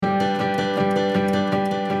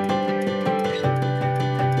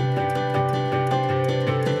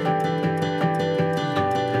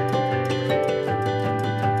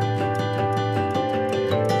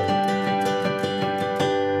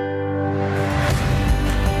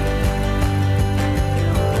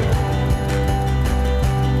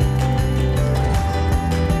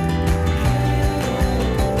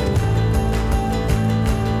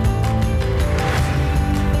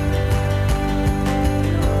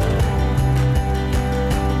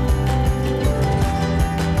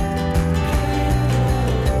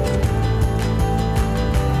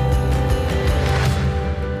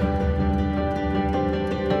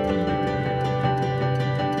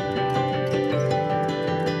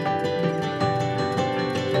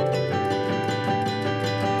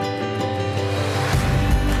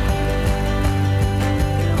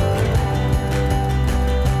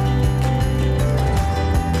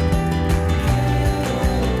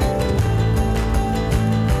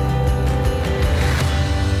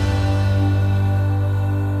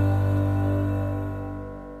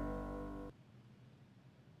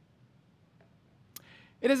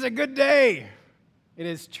It is a good day. It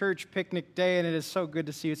is church picnic day, and it is so good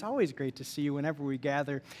to see you. It's always great to see you whenever we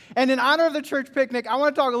gather. And in honor of the church picnic, I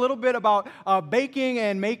want to talk a little bit about baking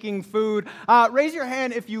and making food. Raise your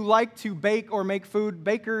hand if you like to bake or make food.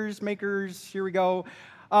 Bakers, makers, here we go.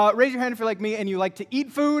 Raise your hand if you're like me and you like to eat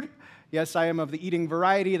food. Yes, I am of the eating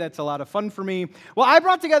variety. That's a lot of fun for me. Well, I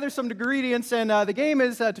brought together some ingredients, and the game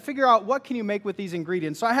is to figure out what can you make with these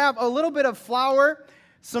ingredients. So I have a little bit of flour,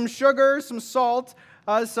 some sugar, some salt,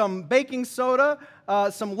 some baking soda,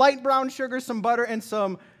 some light brown sugar, some butter, and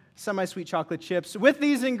some semi-sweet chocolate chips. With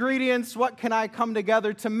these ingredients, what can I come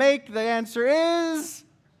together to make? The answer is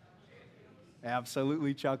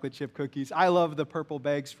absolutely chocolate chip cookies. I love the purple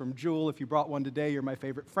bags from Jewel. If you brought one today, you're my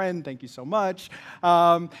favorite friend. Thank you so much.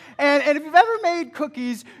 And if you've ever made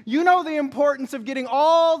cookies, you know the importance of getting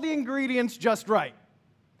all the ingredients just right.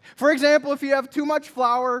 For example, if you have too much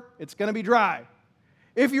flour, it's going to be dry.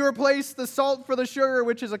 If you replace the salt for the sugar,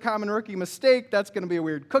 which is a common rookie mistake, that's going to be a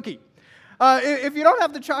weird cookie. If you don't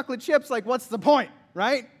have the chocolate chips, what's the point,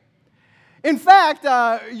 right? In fact,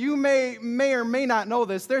 you may or may not know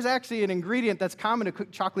this. There's actually an ingredient that's common to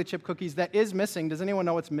chocolate chip cookies that is missing. Does anyone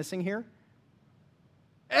know what's missing here?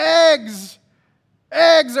 Eggs!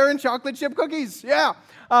 Eggs are in chocolate chip cookies, yeah.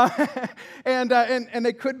 And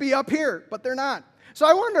they could be up here, but they're not. So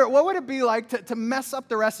I wonder, what would it be like to mess up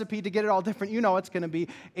the recipe to get it all different? You know it's going to be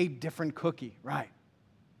a different cookie, right?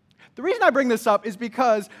 The reason I bring this up is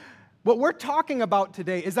because what we're talking about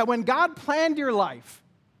today is that when God planned your life,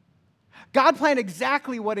 God planned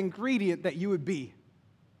exactly what ingredient that you would be.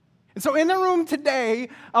 And so in the room today,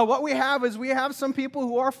 what we have is we have some people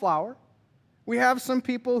who are flour. We have some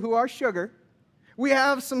people who are sugar. We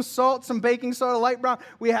have some salt, some baking soda, light brown.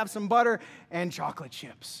 We have some butter and chocolate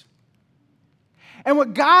chips. And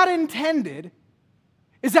what God intended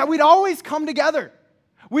is that we'd always come together.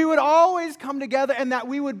 We would always come together and that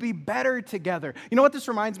we would be better together. You know what this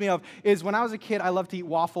reminds me of is when I was a kid, I loved to eat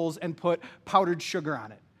waffles and put powdered sugar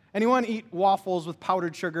on it. Anyone eat waffles with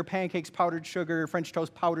powdered sugar, pancakes, powdered sugar, French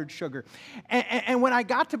toast, powdered sugar? And when I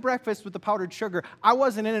got to breakfast with the powdered sugar, I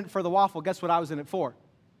wasn't in it for the waffle. Guess what I was in it for?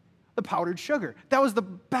 The powdered sugar. That was the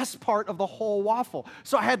best part of the whole waffle.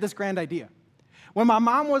 So I had this grand idea. When my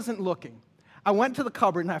mom wasn't looking, I went to the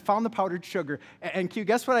cupboard and I found the powdered sugar. And Q,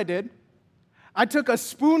 guess what I did? I took a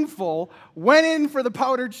spoonful, went in for the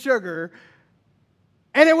powdered sugar,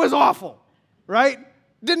 and it was awful, right?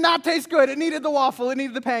 Did not taste good. It needed the waffle, it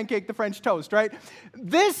needed the pancake, the French toast, right?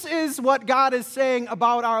 This is what God is saying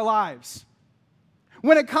about our lives.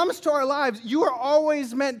 When it comes to our lives, you are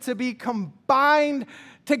always meant to be combined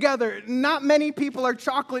together. Not many people are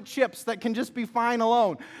chocolate chips that can just be fine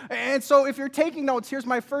alone. And so if you're taking notes, here's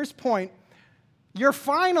my first point. You're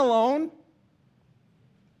fine alone,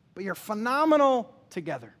 but you're phenomenal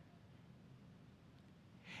together.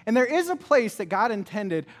 And there is a place that God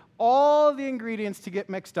intended all the ingredients to get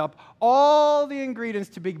mixed up, all the ingredients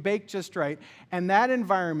to be baked just right, and that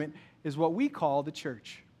environment is what we call the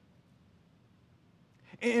church.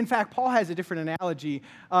 In fact, Paul has a different analogy,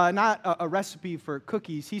 not a recipe for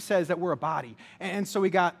cookies. He says that we're a body. And so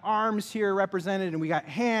we got arms here represented, and we got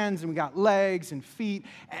hands, and we got legs and feet,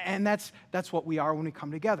 and that's what we are when we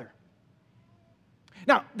come together.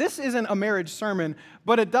 Now, this isn't a marriage sermon,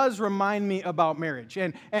 but it does remind me about marriage.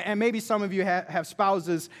 And maybe some of you have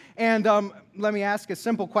spouses. And let me ask a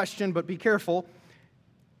simple question, but be careful.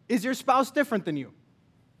 Is your spouse different than you?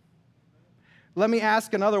 Let me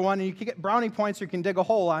ask another one, and you can get brownie points or you can dig a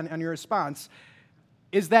hole on your response.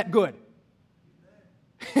 Is that good?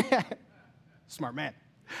 Smart man.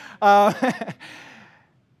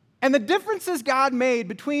 And the differences God made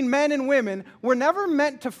between men and women were never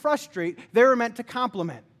meant to frustrate, they were meant to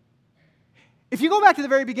complement. If you go back to the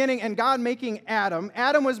very beginning and God making Adam,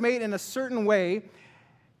 Adam was made in a certain way,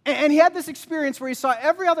 and he had this experience where he saw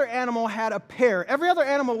every other animal had a pair. Every other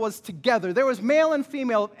animal was together. There was male and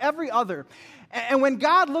female of every other. And when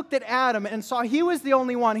God looked at Adam and saw he was the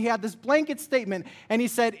only one, he had this blanket statement, and he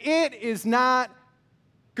said, "It is not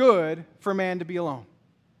good for man to be alone."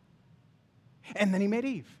 And then he made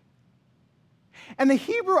Eve. And the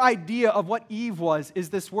Hebrew idea of what Eve was is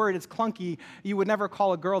this word. It's clunky. You would never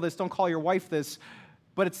call a girl this. Don't call your wife this.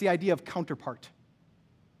 But it's the idea of counterpart.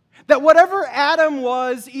 That whatever Adam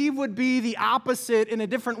was, Eve would be the opposite in a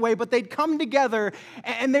different way, but they'd come together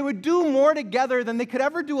and they would do more together than they could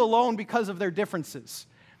ever do alone because of their differences.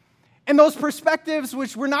 And those perspectives,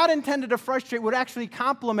 which were not intended to frustrate, would actually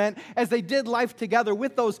complement as they did life together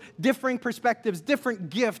with those differing perspectives, different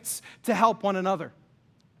gifts to help one another.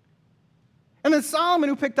 And then Solomon,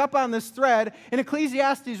 who picked up on this thread, in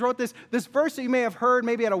Ecclesiastes wrote this verse that you may have heard,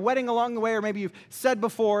 maybe at a wedding along the way, or maybe you've said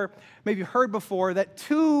before, maybe you've heard before, that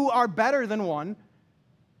two are better than one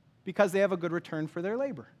because they have a good return for their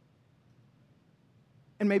labor.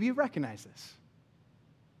 And maybe you recognize this.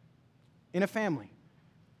 In a family,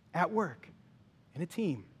 at work, in a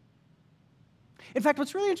team. In fact,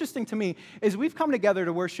 what's really interesting to me is we've come together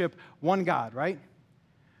to worship one God, right?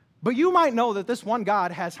 But you might know that this one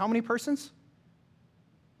God has how many persons?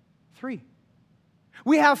 3.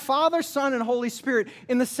 We have Father, Son, and Holy Spirit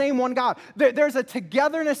in the same one God. There's a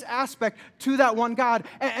togetherness aspect to that one God,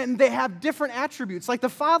 and they have different attributes. Like the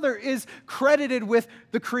Father is credited with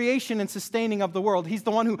the creation and sustaining of the world. He's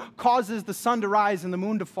the one who causes the sun to rise and the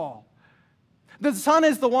moon to fall. The Son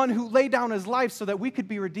is the one who laid down his life so that we could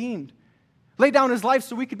be redeemed, laid down his life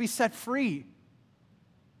so we could be set free.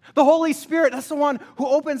 The Holy Spirit, that's the one who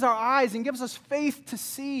opens our eyes and gives us faith to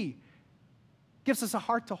see, gives us a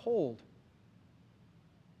heart to hold.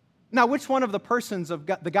 Now, which one of the persons of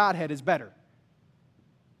the Godhead is better?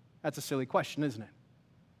 That's a silly question, isn't it?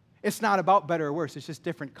 It's not about better or worse. It's just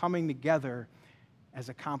different coming together as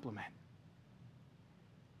a complement.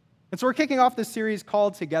 And so we're kicking off this series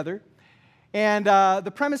called Together. And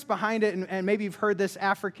the premise behind it, and maybe you've heard this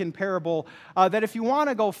African parable, that if you want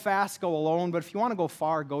to go fast, go alone, but if you want to go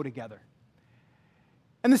far, go together.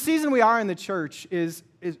 And the season we are in the church is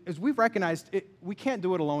we've recognized we can't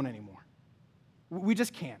do it alone anymore. We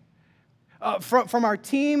just can't. From our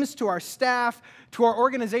teams to our staff to our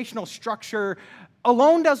organizational structure,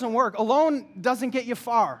 alone doesn't work. Alone doesn't get you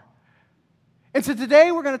far. And so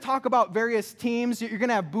today we're going to talk about various teams. You're going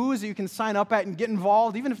to have booths that you can sign up at and get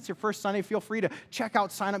involved. Even if it's your first Sunday, feel free to check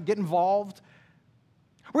out, sign up, get involved.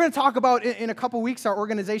 We're going to talk about, in a couple weeks, our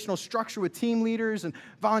organizational structure with team leaders and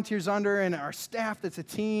volunteers under and our staff that's a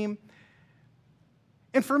team.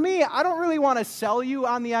 And for me, I don't really want to sell you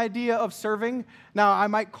on the idea of serving. Now, I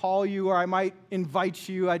might call you or I might invite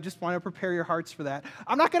you. I just want to prepare your hearts for that.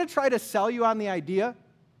 I'm not going to try to sell you on the idea,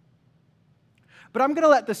 but I'm going to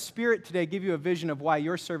let the Spirit today give you a vision of why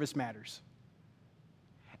your service matters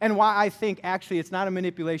and why I think actually it's not a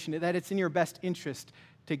manipulation, that it's in your best interest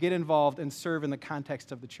to get involved and serve in the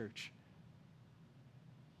context of the church.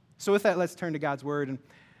 So with that, let's turn to God's Word. And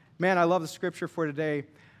man, I love the Scripture for today.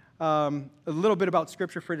 A little bit about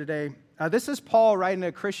Scripture for today. This is Paul writing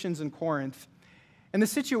to Christians in Corinth. And the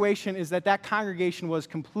situation is that congregation was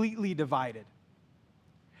completely divided.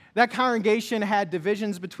 That congregation had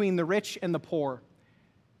divisions between the rich and the poor,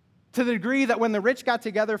 to the degree that when the rich got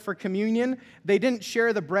together for communion, they didn't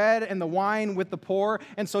share the bread and the wine with the poor,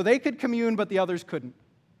 and so they could commune, but the others couldn't.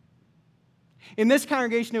 In this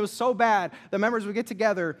congregation, it was so bad that members would get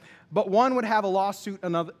together, but one would have a lawsuit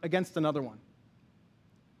against another one.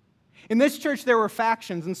 In this church, there were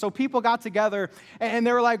factions, and so people got together, and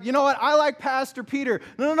they were like, you know what, I like Pastor Peter.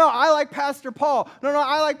 No, I like Pastor Paul. No,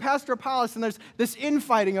 I like Pastor Apollos. And there's this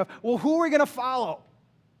infighting of, well, who are we going to follow?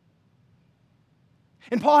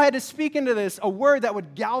 And Paul had to speak into this, a word that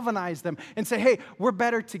would galvanize them and say, hey, we're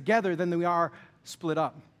better together than we are split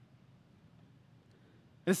up.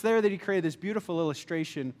 It's there that he created this beautiful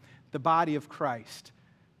illustration, the body of Christ.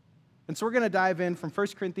 And so we're going to dive in from 1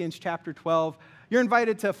 Corinthians chapter 12. You're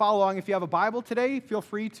invited to follow along. If you have a Bible today, feel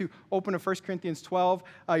free to open to 1 Corinthians 12,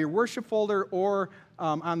 your worship folder, or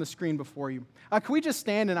on the screen before you. Can we just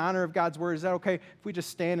stand in honor of God's Word? Is that okay if we just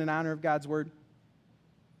stand in honor of God's Word?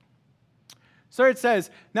 So it says,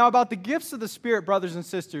 now about the gifts of the Spirit, brothers and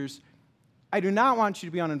sisters, I do not want you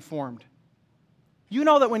to be uninformed. You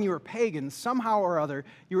know that when you were pagans, somehow or other,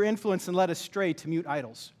 you were influenced and led astray to mute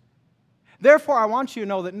idols. Therefore, I want you to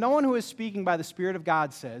know that no one who is speaking by the Spirit of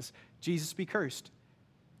God says, Jesus be cursed.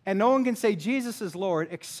 And no one can say Jesus is Lord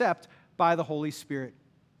except by the Holy Spirit.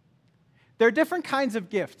 There are different kinds of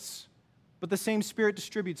gifts, but the same Spirit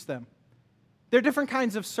distributes them. There are different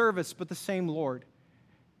kinds of service, but the same Lord.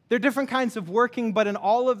 There are different kinds of working, but in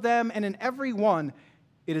all of them and in every one,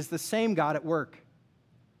 it is the same God at work.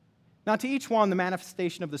 Now, to each one, the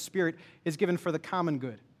manifestation of the Spirit is given for the common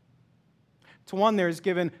good. To one, there is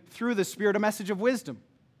given through the Spirit a message of wisdom.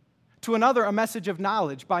 To another, a message of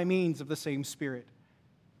knowledge by means of the same Spirit.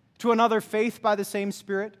 To another, faith by the same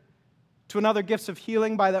Spirit. To another, gifts of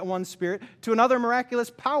healing by that one Spirit. To another, miraculous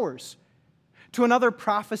powers. To another,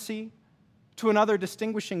 prophecy. To another,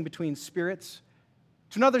 distinguishing between spirits.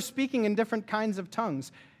 To another, speaking in different kinds of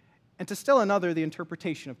tongues. And to still another, the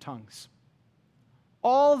interpretation of tongues.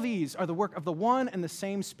 All these are the work of the one and the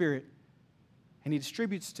same Spirit, and He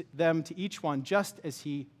distributes them to each one just as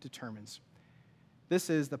He determines. This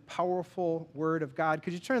is the powerful Word of God.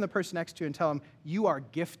 Could you turn to the person next to you and tell them, you are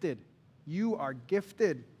gifted. You are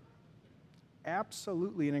gifted.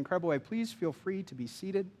 absolutely an incredible way. Please feel free to be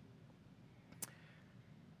seated.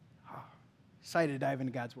 Excited to dive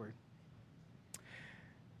into God's Word.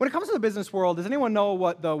 When it comes to the business world, does anyone know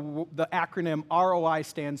what the acronym ROI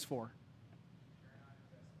stands for?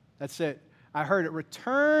 That's it. I heard it,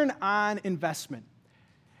 return on investment.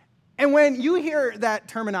 And when you hear that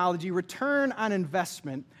terminology, return on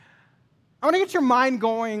investment, I want to get your mind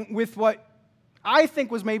going with what I think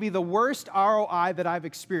was maybe the worst ROI that I've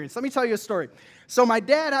experienced. Let me tell you a story. So my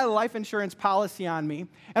dad had a life insurance policy on me,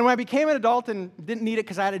 and when I became an adult and didn't need it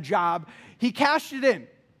because I had a job, he cashed it in. It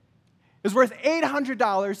was worth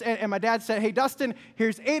 $800, and my dad said, hey, Dustin,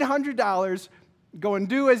 here's $800. Go and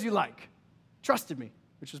do as you like. Trusted me,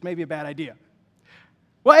 which was maybe a bad idea.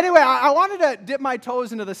 Well, anyway, I wanted to dip my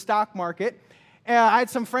toes into the stock market. I had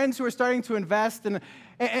some friends who were starting to invest,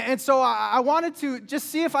 and so I wanted to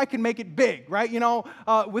just see if I could make it big, right? You know,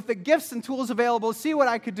 with the gifts and tools available, see what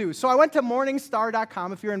I could do. So I went to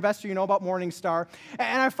Morningstar.com. If you're an investor, you know about Morningstar.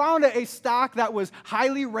 And I found a stock that was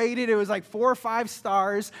highly rated. It was like 4 or 5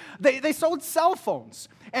 stars. They sold cell phones.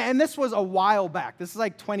 And this was a while back. This is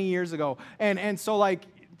like 20 years ago. And so, like,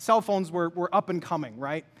 cell phones were up and coming,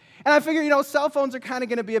 right? And I figured, you know, cell phones are kind of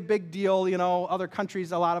going to be a big deal. You know, other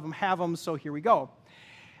countries, a lot of them have them, so here we go.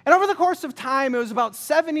 And over the course of time, it was about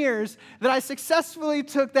 7 years that I successfully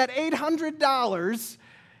took that $800,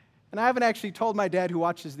 and I haven't actually told my dad who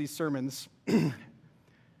watches these sermons, to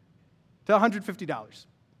 $150.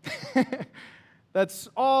 That's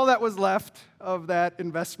all that was left of that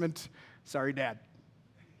investment. Sorry, Dad.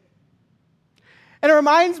 And it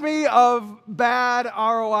reminds me of bad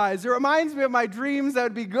ROIs. It reminds me of my dreams that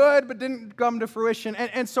would be good but didn't come to fruition.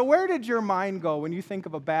 And so where did your mind go when you think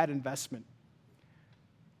of a bad investment?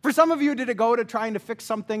 For some of you, did it go to trying to fix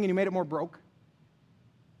something and you made it more broke?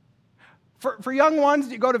 For young ones,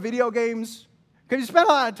 do you go to video games? Because you spend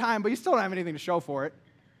a lot of time, but you still don't have anything to show for it.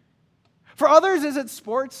 For others, is it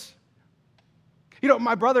sports? You know,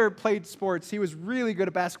 my brother played sports. He was really good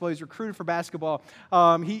at basketball. He was recruited for basketball.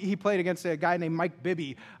 He played against a guy named Mike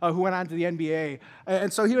Bibby, who went on to the NBA.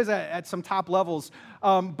 And so he was at some top levels.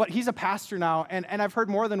 But he's a pastor now. And I've heard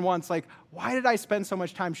more than once, like, why did I spend so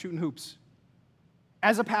much time shooting hoops?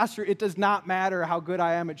 As a pastor, it does not matter how good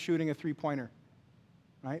I am at shooting a three-pointer,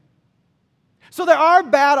 right? So there are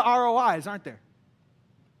bad ROIs, aren't there?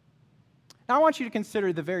 Now I want you to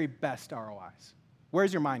consider the very best ROIs.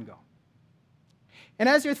 Where's your mind go? And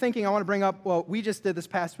as you're thinking, I want to bring up what we just did this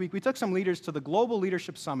past week. We took some leaders to the Global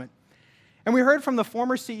Leadership Summit, and we heard from the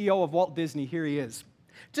former CEO of Walt Disney. Here he is.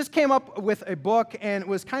 Just came up with a book and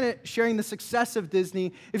was kind of sharing the success of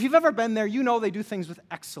Disney. If you've ever been there, you know they do things with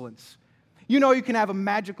excellence. You know you can have a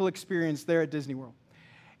magical experience there at Disney World.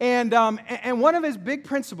 And one of his big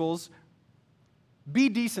principles, be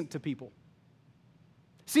decent to people.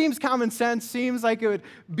 Seems common sense, seems like it would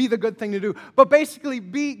be the good thing to do, but basically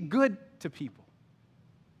be good to people.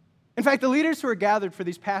 In fact, the leaders who were gathered for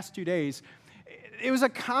these past 2 days, it was a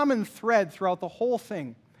common thread throughout the whole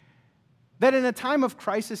thing that in a time of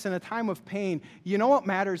crisis, in a time of pain, you know what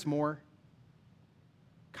matters more?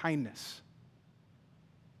 Kindness.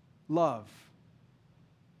 Love.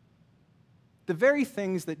 The very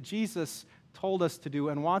things that Jesus told us to do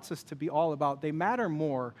and wants us to be all about, they matter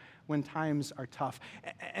more when times are tough.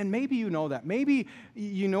 And maybe you know that. Maybe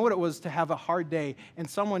you know what it was to have a hard day and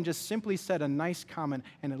someone just simply said a nice comment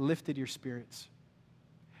and it lifted your spirits.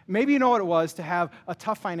 Maybe you know what it was to have a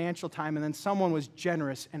tough financial time and then someone was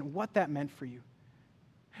generous and what that meant for you.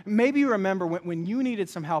 Maybe you remember when you needed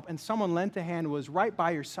some help and someone lent a hand, was right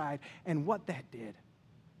by your side, and what that did.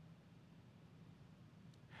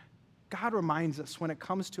 God reminds us when it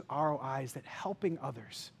comes to ROIs that helping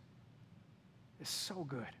others is so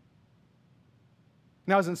good.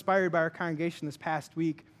 And I was inspired by our congregation this past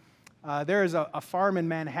week. There is a farm in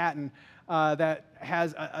Manhattan that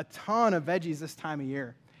has a ton of veggies this time of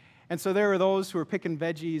year. And so there were those who were picking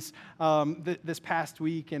veggies this past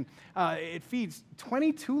week, and it feeds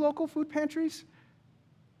 22 local food pantries.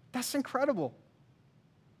 That's incredible.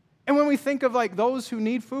 And when we think of like those who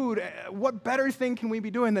need food, what better thing can we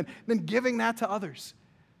be doing than giving that to others?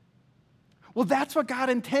 Well, that's what God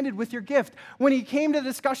intended with your gift. When he came to the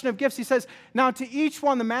discussion of gifts, he says, now to each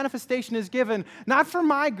one the manifestation is given, not for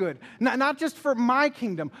my good, not just for my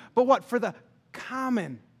kingdom, but what? For the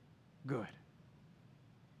common good.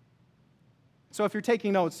 So if you're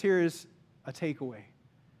taking notes, here's a takeaway.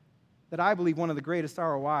 That I believe one of the greatest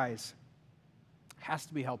ROIs has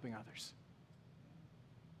to be helping others.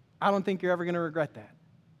 I don't think you're ever going to regret that.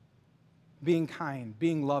 Being kind,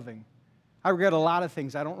 being loving. I regret a lot of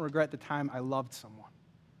things. I don't regret the time I loved someone.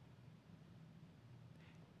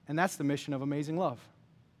 And that's the mission of Amazing Love.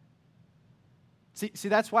 See,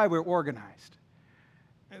 that's why we're organized.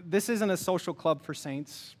 This isn't a social club for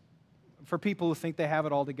saints, for people who think they have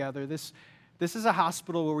it all together. This is a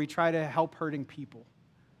hospital where we try to help hurting people.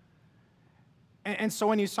 And so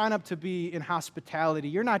when you sign up to be in hospitality,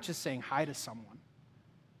 you're not just saying hi to someone.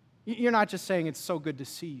 You're not just saying it's so good to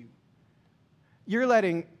see you. You're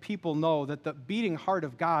letting people know that the beating heart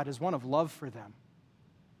of God is one of love for them,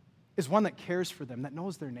 is one that cares for them, that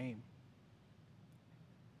knows their name.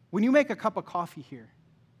 When you make a cup of coffee here,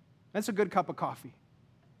 that's a good cup of coffee.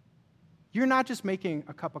 You're not just making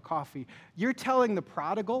a cup of coffee. You're telling the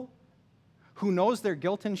prodigal who knows their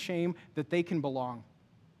guilt and shame that they can belong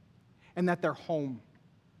and that they're home.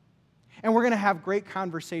 And we're going to have great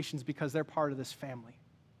conversations because they're part of this family.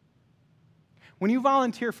 When you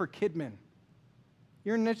volunteer for KidMin,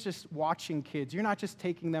 you're not just watching kids. You're not just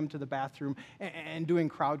taking them to the bathroom and doing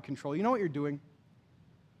crowd control. You know what you're doing?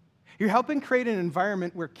 You're helping create an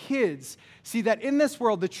environment where kids see that in this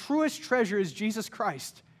world, the truest treasure is Jesus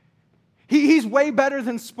Christ. He's way better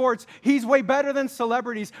than sports. He's way better than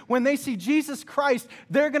celebrities. When they see Jesus Christ,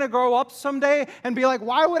 they're going to grow up someday and be like,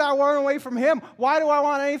 why would I run away from him? Why do I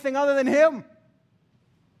want anything other than him?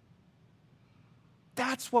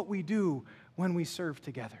 That's what we do when we serve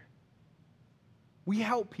together. We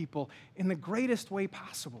help people in the greatest way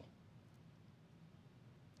possible.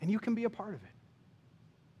 And you can be a part of it.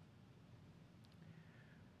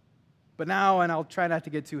 But now, and I'll try not to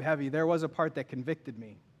get too heavy, there was a part that convicted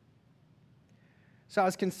me. So I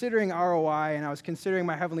was considering ROI, and I was considering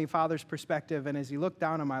my Heavenly Father's perspective, and as He looked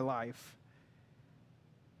down on my life,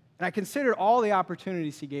 and I considered all the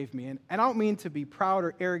opportunities He gave me, and I don't mean to be proud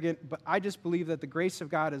or arrogant, but I just believe that the grace of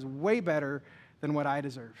God is way better than what I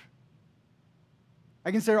deserve. I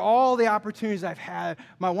consider all the opportunities I've had,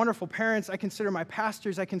 my wonderful parents, I consider my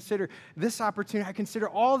pastors, I consider this opportunity, I consider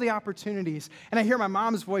all the opportunities, and I hear my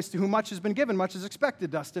mom's voice, to whom much has been given, much is expected,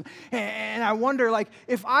 Dustin, and I wonder, like,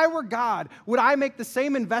 if I were God, would I make the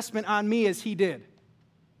same investment on me as He did?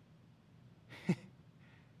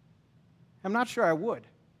 I'm not sure I would.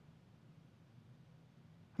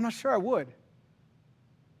 I'm not sure I would.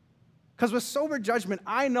 Because with sober judgment,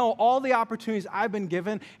 I know all the opportunities I've been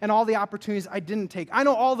given and all the opportunities I didn't take. I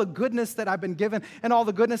know all the goodness that I've been given and all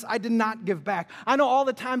the goodness I did not give back. I know all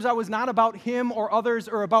the times I was not about Him or others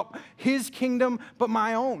or about His kingdom, but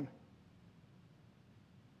my own.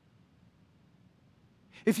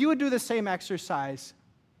 If you would do the same exercise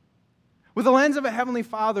with the lens of a Heavenly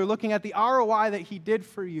Father looking at the ROI that He did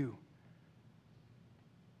for you,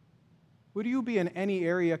 would you be in any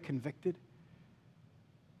area convicted?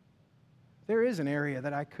 There is an area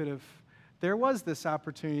that I could have, there was this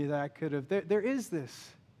opportunity that I could have, there is this.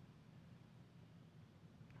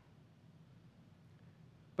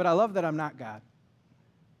 But I love that I'm not God.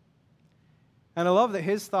 And I love that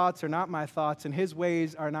His thoughts are not my thoughts and His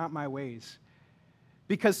ways are not my ways.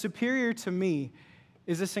 Because superior to me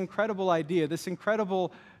is this incredible idea, this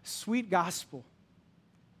incredible sweet gospel.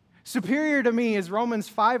 Superior to me is Romans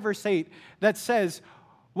 5 verse 8 that says,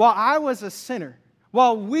 while I was a sinner,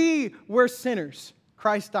 while we were sinners,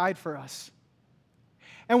 Christ died for us.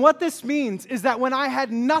 And what this means is that when I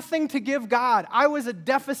had nothing to give God, I was a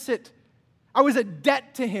deficit. I was a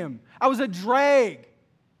debt to Him. I was a drag.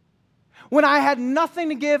 When I had nothing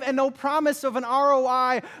to give and no promise of an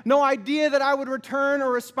ROI, no idea that I would return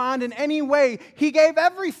or respond in any way, He gave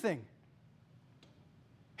everything.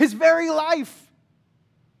 His very life.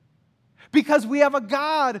 Because we have a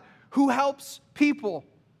God who helps people.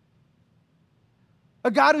 A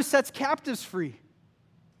God who sets captives free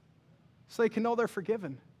so they can know they're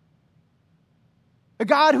forgiven. A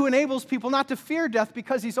God who enables people not to fear death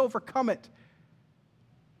because He's overcome it.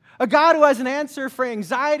 A God who has an answer for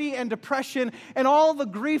anxiety and depression and all the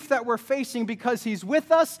grief that we're facing because He's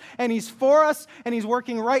with us and He's for us and He's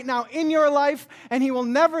working right now in your life and He will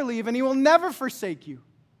never leave and He will never forsake you.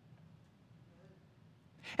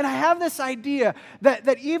 And I have this idea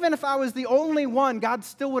that even if I was the only one, God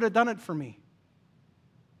still would have done it for me.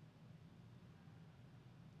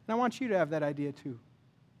 And I want you to have that idea too.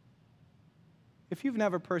 If you've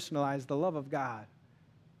never personalized the love of God,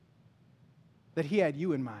 that He had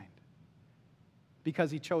you in mind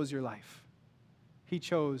because He chose your life. He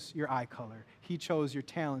chose your eye color. He chose your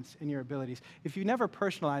talents and your abilities. If you never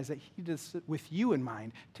personalized that He did it with you in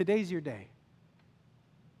mind, today's your day.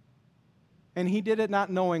 And He did it not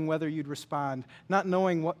knowing whether you'd respond, not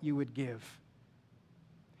knowing what you would give.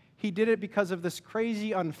 He did it because of this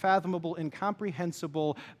crazy, unfathomable,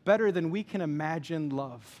 incomprehensible, better than we can imagine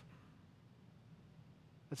love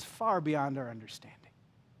that's far beyond our understanding.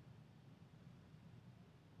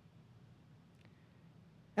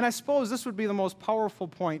 And I suppose this would be the most powerful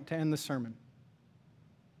point to end the sermon.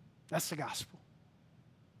 That's the gospel.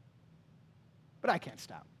 But I can't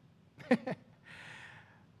stop.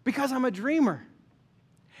 Because I'm a dreamer.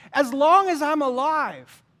 As long as I'm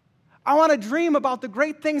alive, I want to dream about the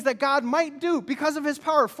great things that God might do because of His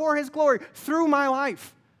power, for His glory, through my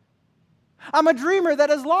life. I'm a dreamer that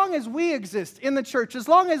as long as we exist in the church, as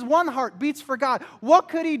long as one heart beats for God, what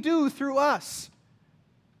could He do through us?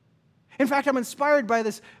 In fact, I'm inspired by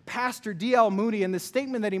this pastor, D.L. Moody, and this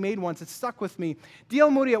statement that he made once. It stuck with me.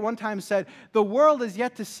 D.L. Moody at one time said, "The world is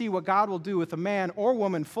yet to see what God will do with a man or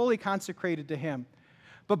woman fully consecrated to Him.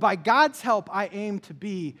 But by God's help, I aim to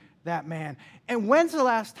be that man." And when's the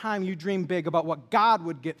last time you dreamed big about what God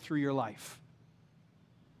would get through your life?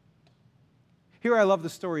 Here I love the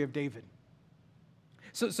story of David.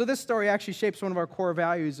 So this story actually shapes one of our core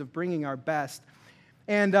values of bringing our best.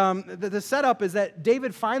 And the setup is that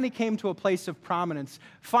David finally came to a place of prominence.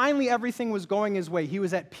 Finally, everything was going his way. He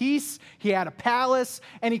was at peace, he had a palace,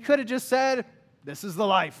 and he could have just said, "This is the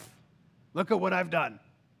life. Look at what I've done."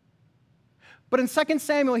 But in 2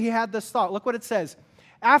 Samuel, he had this thought. Look what it says.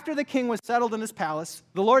 After the king was settled in his palace,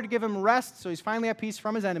 the Lord gave him rest, so he's finally at peace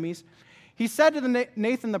from his enemies. He said to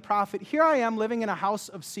Nathan the prophet, "Here I am living in a house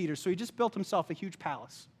of cedar." So he just built himself a huge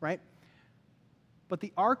palace, right? But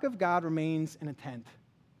the ark of God remains in a tent.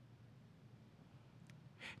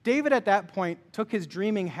 David at that point took his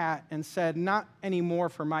dreaming hat and said, "Not anymore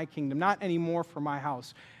for my kingdom, not anymore for my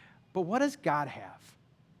house, but what does God have?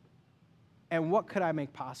 And what could I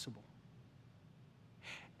make possible?"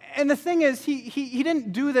 And the thing is, he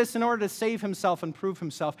didn't do this in order to save himself and prove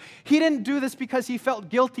himself. He didn't do this because he felt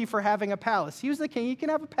guilty for having a palace. He was the king. He can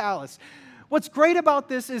have a palace. What's great about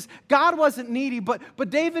this is God wasn't needy, but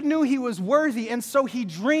David knew he was worthy, and so he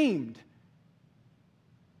dreamed.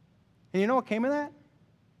 And you know what came of that?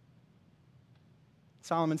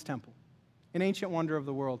 Solomon's temple, an ancient wonder of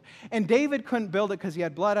the world. And David couldn't build it because he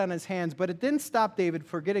had blood on his hands, but it didn't stop David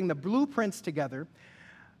from getting the blueprints together,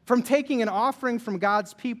 from taking an offering from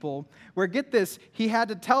God's people, where, get this, he had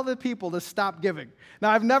to tell the people to stop giving. Now,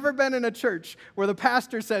 I've never been in a church where the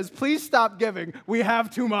pastor says, "Please stop giving, we have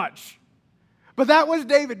too much." But that was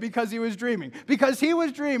David because he was dreaming. Because he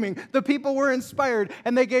was dreaming, the people were inspired,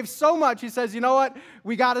 and they gave so much, he says, "You know what?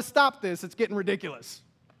 We got to stop this. It's getting ridiculous."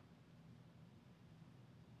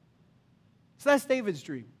 So that's David's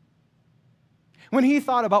dream. When he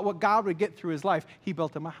thought about what God would get through his life, he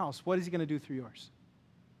built him a house. What is he going to do through yours?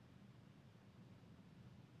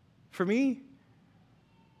 For me,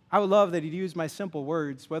 I would love that he'd use my simple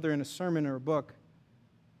words, whether in a sermon or a book,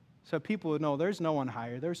 so people would know there's no one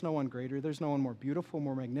higher, there's no one greater, there's no one more beautiful,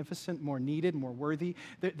 more magnificent, more needed, more worthy.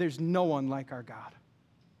 There's no one like our God.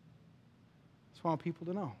 That's what I want people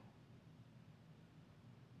to know.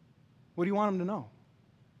 What do you want them to know?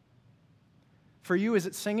 For you, is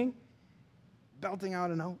it singing? Belting out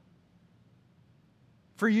a note?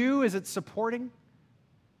 For you, is it supporting?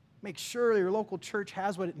 Make sure your local church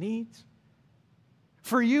has what it needs?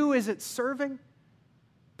 For you, is it serving?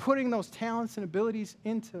 Putting those talents and abilities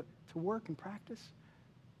into work and practice?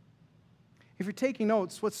 If you're taking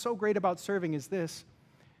notes, what's so great about serving is this,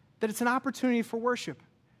 that it's an opportunity for worship.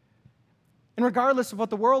 And regardless of what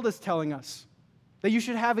the world is telling us, that you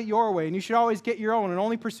should have it your way, and you should always get your own, and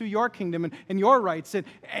only pursue your kingdom and your rights,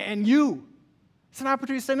 and you. It's an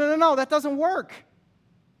opportunity to say, no, that doesn't work.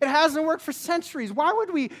 It hasn't worked for centuries. Why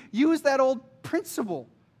would we use that old principle?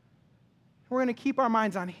 We're going to keep our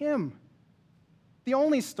minds on Him. The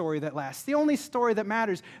only story that lasts, the only story that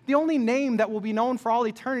matters, the only name that will be known for all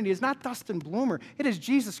eternity is not Dustin Bloomer. It is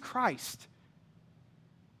Jesus Christ.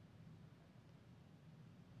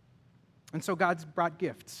 And so God's brought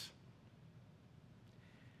gifts.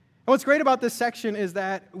 And what's great about this section is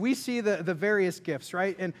that we see the various gifts,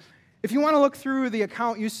 right? And if you want to look through the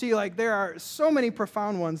account, you see like there are so many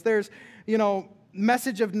profound ones. There's,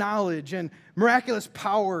 message of knowledge and miraculous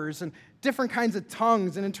powers and different kinds of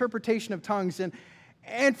tongues and interpretation of tongues.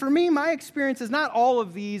 And for me, my experience is not all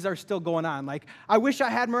of these are still going on. Like, I wish I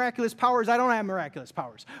had miraculous powers. I don't have miraculous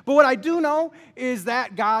powers. But what I do know is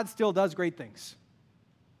that God still does great things.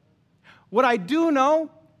 What I do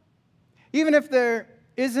know, even if there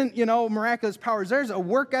isn't, miraculous powers, there's a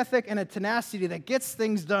work ethic and a tenacity that gets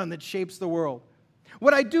things done that shapes the world.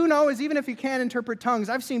 What I do know is even if you can't interpret tongues,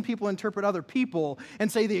 I've seen people interpret other people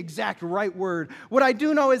and say the exact right word. What I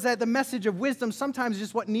do know is that the message of wisdom sometimes is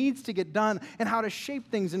just what needs to get done and how to shape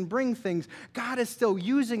things and bring things. God is still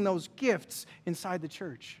using those gifts inside the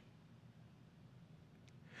church.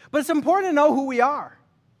 But it's important to know who we are.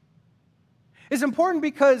 It's important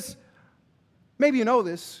because, maybe you know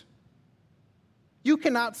this, you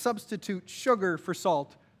cannot substitute sugar for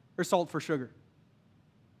salt or salt for sugar.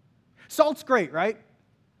 Salt's great, right?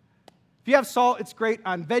 If you have salt, it's great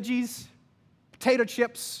on veggies, potato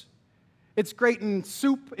chips. It's great in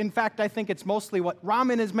soup. In fact, I think it's mostly what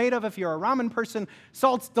ramen is made of. If you're a ramen person,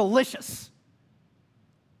 salt's delicious.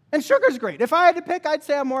 And sugar's great. If I had to pick, I'd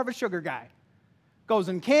say I'm more of a sugar guy. Goes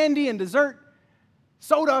in candy and dessert,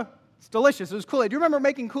 soda. It's delicious. It was Kool-Aid. Do you remember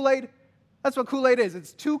making Kool-Aid? That's what Kool-Aid is.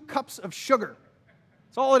 It's 2 cups of sugar.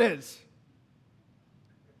 That's all it is.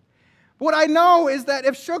 What I know is that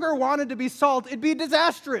if sugar wanted to be salt, it'd be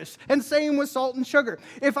disastrous. And same with salt and sugar.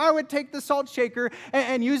 If I would take the salt shaker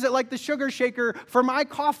and use it like the sugar shaker for my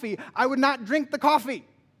coffee, I would not drink the coffee.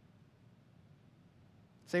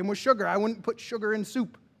 Same with sugar. I wouldn't put sugar in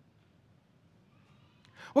soup.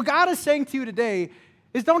 What God is saying to you today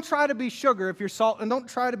is don't try to be sugar if you're salt, and don't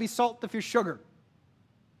try to be salt if you're sugar.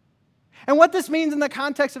 And what this means in the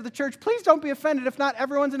context of the church, please don't be offended if not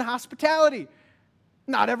everyone's in hospitality.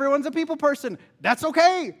 Not everyone's a people person. That's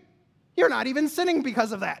okay. You're not even sinning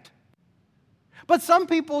because of that. But some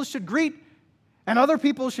people should greet and other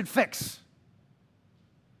people should fix.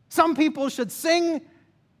 Some people should sing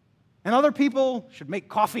and other people should make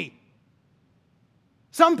coffee.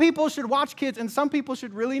 Some people should watch kids and some people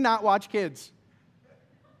should really not watch kids.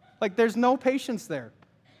 Like there's no patience there.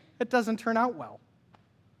 It doesn't turn out well.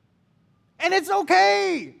 And it's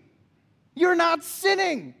okay. You're not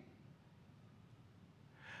sinning.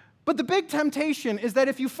 But the big temptation is that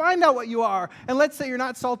if you find out what you are, and let's say you're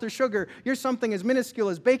not salt or sugar, you're something as minuscule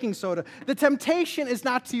as baking soda, the temptation is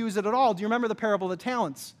not to use it at all. Do you remember the parable of the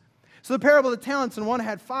talents? So the parable of the talents, and one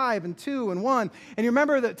had 5 and 2 and 1. And you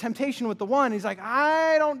remember the temptation with the one, he's like,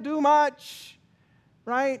 I don't do much,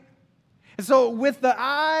 right? And so with the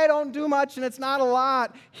I don't do much and it's not a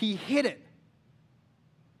lot, he hid it.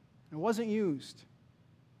 It wasn't used.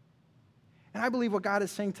 And I believe what God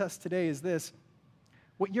is saying to us today is this.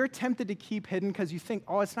 What you're tempted to keep hidden because you think,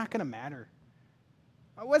 oh, it's not going to matter.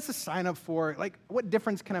 What's the sign up for? Like, what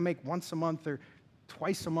difference can I make once a month or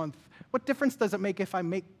twice a month? What difference does it make if I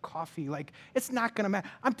make coffee? Like, it's not going to matter.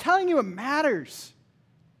 I'm telling you, it matters.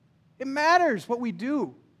 It matters what we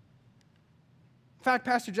do. In fact,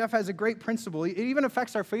 Pastor Jeff has a great principle. It even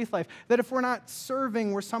affects our faith life, that if we're not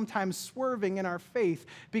serving, we're sometimes swerving in our faith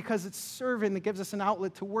because it's serving that gives us an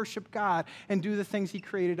outlet to worship God and do the things he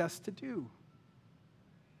created us to do.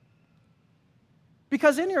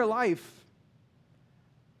 Because in your life,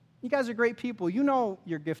 you guys are great people. You know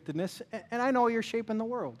your giftedness, and I know you're shaping the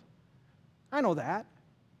world. I know that.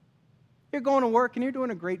 You're going to work, and you're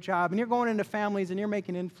doing a great job, and you're going into families, and you're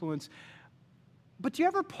making influence. But do you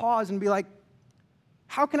ever pause and be like,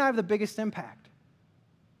 how can I have the biggest impact?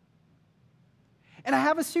 And I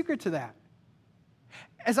have a secret to that.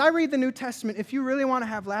 As I read the New Testament, if you really want to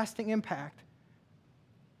have lasting impact,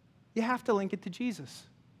 you have to link it to Jesus.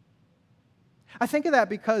 I think of that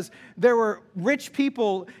because there were rich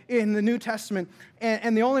people in the New Testament,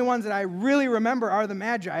 and the only ones that I really remember are the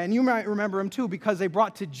Magi, and you might remember them too because they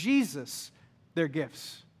brought to Jesus their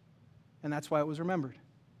gifts, and that's why it was remembered.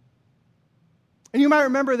 And you might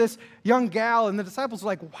remember this young gal, and the disciples were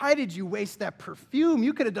like, why did you waste that perfume?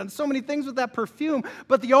 You could have done so many things with that perfume,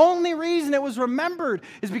 but the only reason it was remembered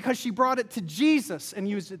is because she brought it to Jesus and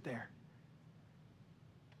used it there.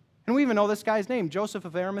 And we even know this guy's name, Joseph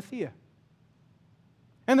of Arimathea.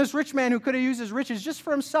 And this rich man who could have used his riches just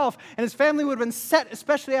for himself, and his family would have been set,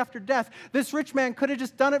 especially after death. This rich man could have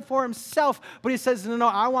just done it for himself, but he says, no,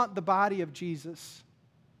 I want the body of Jesus.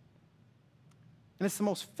 And it's the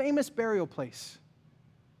most famous burial place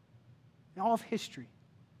in all of history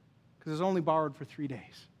because it was only borrowed for 3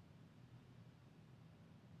 days.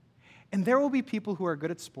 And there will be people who are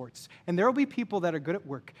good at sports, and there will be people that are good at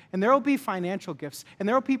work, and there will be financial gifts, and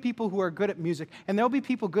there will be people who are good at music, and there will be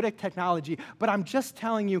people good at technology. But I'm just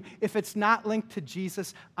telling you, if it's not linked to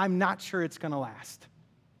Jesus, I'm not sure it's going to last.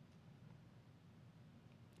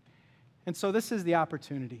 And so this is the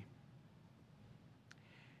opportunity.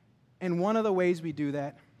 And one of the ways we do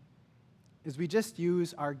that is we just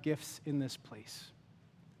use our gifts in this place.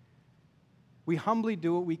 We humbly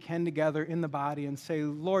do what we can together in the body and say,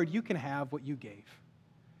 Lord, you can have what you gave.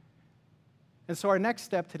 And so our next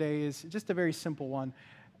step today is just a very simple one,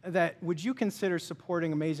 that would you consider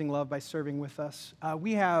supporting Amazing Love by serving with us?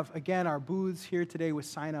 We have, again, our booths here today with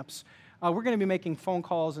sign-ups. We're going to be making phone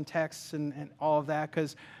calls and texts and all of that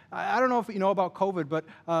because I don't know if you know about COVID, but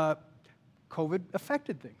COVID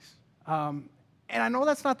affected things. And I know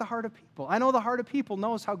that's not the heart of people. I know the heart of people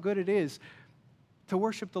knows how good it is to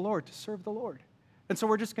worship the Lord, to serve the Lord. And so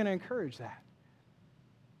we're just going to encourage that.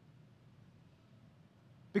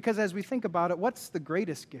 Because as we think about it, what's the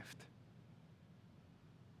greatest gift?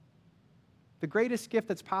 The greatest gift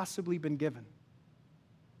that's possibly been given.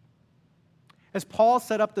 As Paul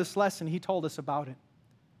set up this lesson, he told us about it.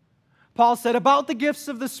 Paul said about the gifts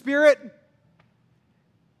of the Spirit,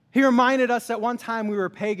 he reminded us that one time we were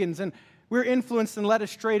pagans and we were influenced and led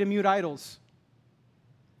astray to mute idols.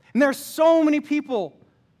 And there are so many people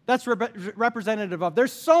that's representative of.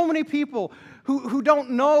 There's so many people who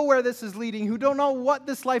don't know where this is leading, who don't know what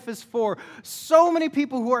this life is for. So many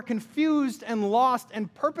people who are confused and lost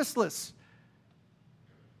and purposeless,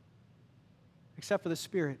 except for the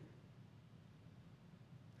Spirit.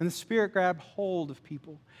 And the Spirit grabbed hold of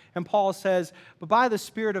people. And Paul says, but by the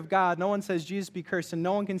Spirit of God, no one says Jesus be cursed, and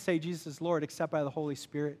no one can say Jesus is Lord except by the Holy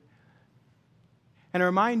Spirit. And I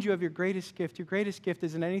remind you of your greatest gift. Your greatest gift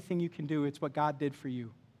isn't anything you can do. It's what God did for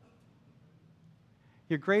you.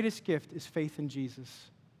 Your greatest gift is faith in Jesus.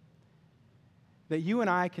 That you and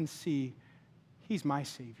I can see, He's my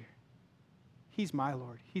Savior. He's my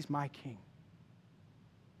Lord. He's my King.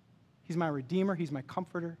 He's my Redeemer. He's my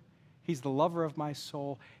Comforter. He's the lover of my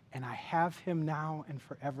soul. And I have Him now and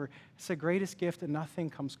forever. It's the greatest gift, and nothing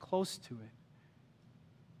comes close to it.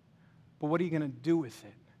 But what are you going to do with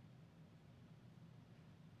it?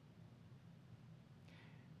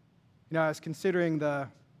 You know, I was considering the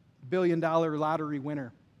billion-dollar lottery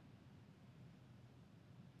winner.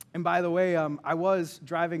 And by the way, I was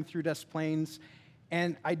driving through Des Plaines,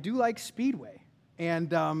 and I do like Speedway.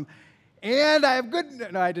 And I have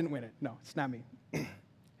good... No, I didn't win it. No, it's not me.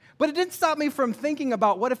 But it didn't stop me from thinking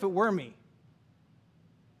about what if it were me?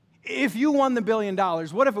 If you won the $1 billion,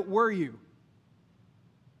 what if it were you?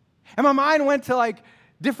 And my mind went to like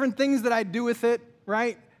different things that I'd do with it,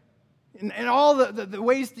 right? And all the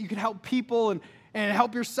ways that you could help people and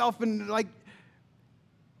help yourself and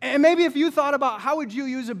maybe if you thought about how would you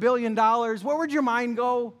use $1 billion, where would your mind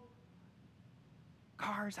go?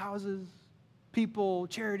 Cars, houses, people,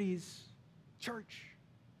 charities, church.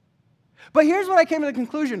 But here's what I came to the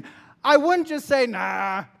conclusion. I wouldn't just say,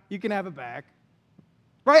 nah, you can have it back.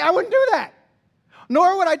 Right? I wouldn't do that.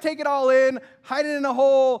 Nor would I take it all in, hide it in a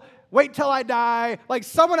hole, wait till I die, like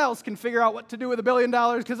someone else can figure out what to do with $1 billion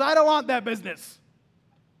because I don't want that business.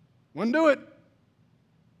 Wouldn't do it.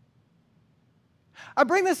 I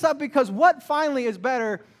bring this up because what finally is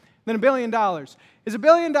better than $1 billion? Is $1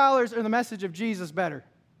 billion or the message of Jesus better?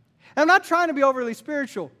 And I'm not trying to be overly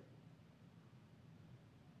spiritual.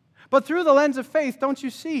 But through the lens of faith, don't you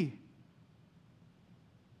see?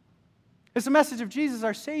 It's the message of Jesus,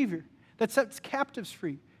 our Savior, that sets captives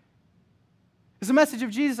free. It's the message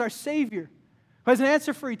of Jesus, our Savior, who has an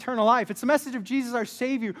answer for eternal life. It's the message of Jesus, our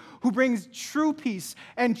Savior, who brings true peace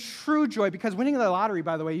and true joy. Because winning the lottery,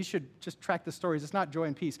 by the way, you should just track the stories. It's not joy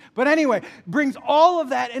and peace. But anyway, brings all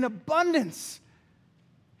of that in abundance.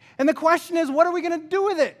 And the question is, what are we going to do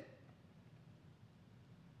with it?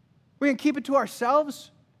 We're going to keep it to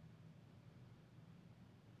ourselves?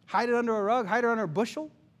 Hide it under a rug? Hide it under a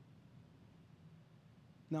bushel?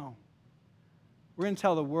 No. We're going to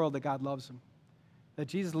tell the world that God loves them, that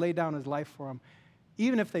Jesus laid down His life for them,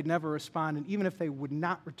 even if they'd never respond and even if they would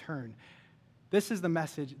not return. This is the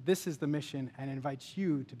message, this is the mission, and it invites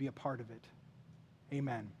you to be a part of it.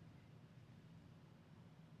 Amen.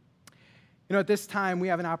 You know, at this time, we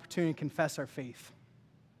have an opportunity to confess our faith.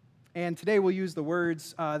 And today we'll use the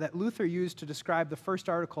words that Luther used to describe the first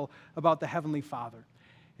article about the Heavenly Father.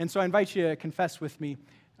 And so I invite you to confess with me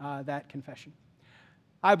that confession.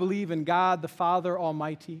 I believe in God, the Father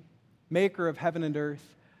Almighty, maker of heaven and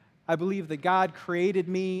earth. I believe that God created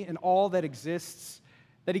me and all that exists,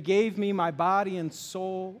 that He gave me my body and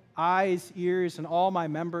soul, eyes, ears, and all my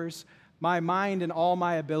members, my mind and all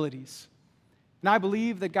my abilities. And I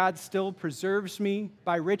believe that God still preserves me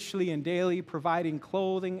by richly and daily providing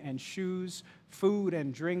clothing and shoes, food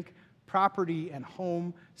and drink, property and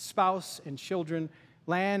home, spouse and children,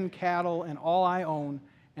 land, cattle, and all I own,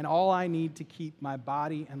 and all I need to keep my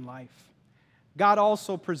body and life. God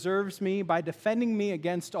also preserves me by defending me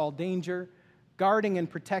against all danger, guarding and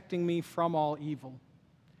protecting me from all evil.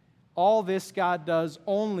 All this God does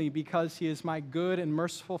only because He is my good and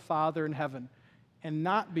merciful Father in heaven, and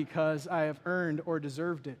not because I have earned or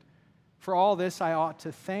deserved it. For all this I ought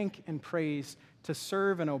to thank and praise, to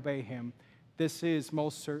serve and obey Him. This is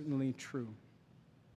most certainly true.